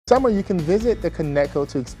summer, you can visit the Kaneko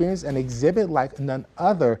to experience an exhibit like none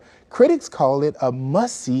other. Critics call it a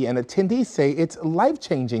must-see, and attendees say it's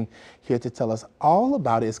life-changing. Here to tell us all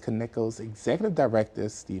about it is Kaneko's Executive Director,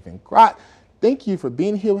 Stephen Grott. Thank you for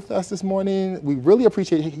being here with us this morning. We really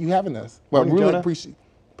appreciate you having us. Well, Morning, we really Jonah. appreciate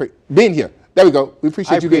being here. There we go. We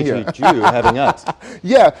appreciate you being here. I appreciate you having us.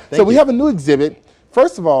 Yeah, so we you. have a new exhibit.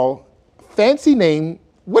 First of all, fancy name.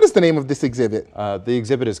 What is the name of this exhibit? The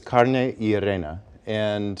exhibit is Carne y Arena,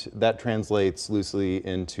 and that translates loosely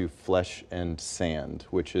into flesh and sand,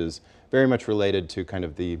 which is very much related to kind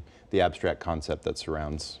of the abstract concept that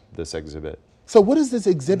surrounds this exhibit. So what is this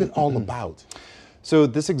exhibit all about? So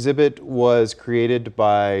this exhibit was created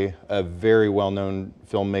by a very well-known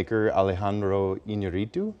filmmaker, Alejandro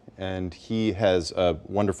Iñárritu, and he has a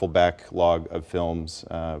wonderful backlog of films.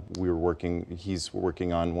 He's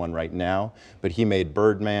working on one right now, but he made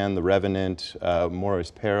Birdman, The Revenant,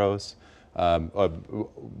 Morris Perros,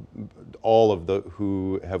 all of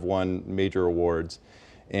who have won major awards.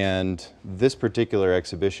 And this particular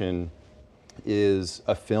exhibition is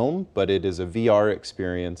a film, but it is a VR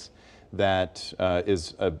experience that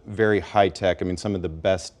is a very high-tech. I mean, some of the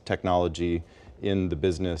best technology in the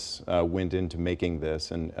business went into making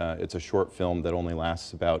this, and it's a short film that only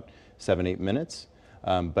lasts about 7-8 minutes.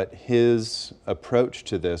 But his approach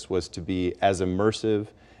to this was to be as immersive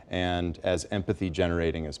and as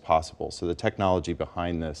empathy-generating as possible. So the technology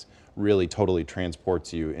behind this really totally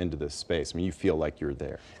transports you into this space. I mean, you feel like you're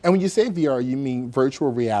there. And when you say VR, you mean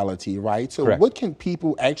virtual reality, right? So Correct. What can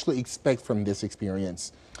people actually expect from this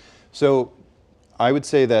experience? So I would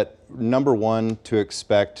say that number one, to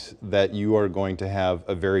expect that you are going to have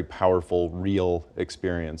a very powerful, real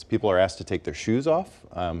experience. People are asked to take their shoes off.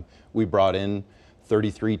 We brought in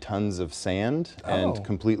 33 tons of sand and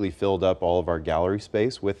completely filled up all of our gallery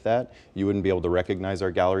space with that. You wouldn't be able to recognize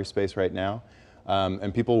our gallery space right now.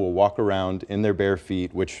 And people will walk around in their bare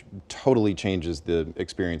feet, which totally changes the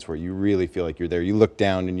experience for you. You really feel like you're there. You look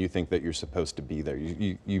down and you think that you're supposed to be there.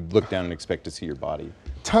 You look down and expect to see your body.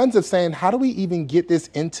 Tons of sand. How do we even get this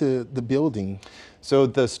into the building? So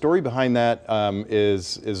the story behind that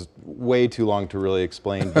is way too long to really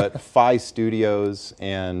explain, but Phi Studios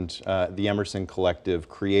and the Emerson Collective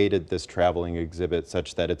created this traveling exhibit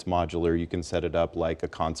such that it's modular. You can set it up like a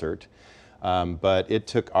concert. But it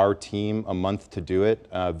took our team a month to do it.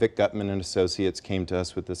 Vic Gutman and Associates came to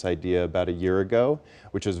us with this idea about a year ago,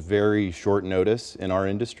 which is very short notice in our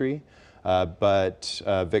industry. But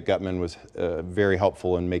Vic Gutman was very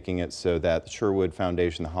helpful in making it so that the Sherwood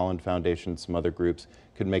Foundation, the Holland Foundation, some other groups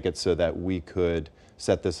could make it so that we could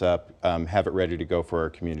set this up, have it ready to go for our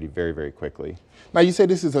community very, very quickly. Now you say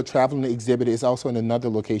this is a traveling exhibit. It's also in another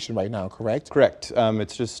location right now, correct? Correct.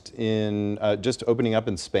 It's just opening up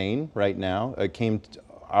in Spain right now.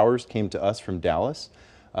 Ours came to us from Dallas.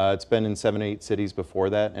 It's been in 7-8 cities before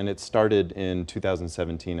that, and it started in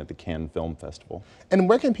 2017 at the Cannes Film Festival. And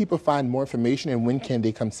where can people find more information, and when can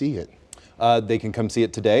they come see it? They can come see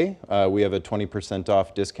it today. We have a 20%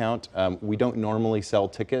 off discount. We don't normally sell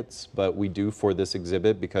tickets, but we do for this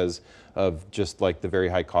exhibit because of just like the very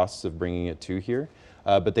high costs of bringing it to here.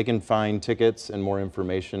 But they can find tickets and more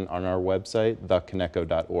information on our website,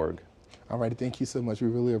 thekaneko.org. All right, thank you so much. We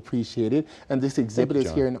really appreciate it. And this exhibit is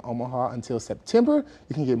John. here in Omaha until September.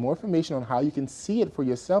 You can get more information on how you can see it for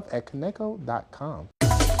yourself at kaneko.com.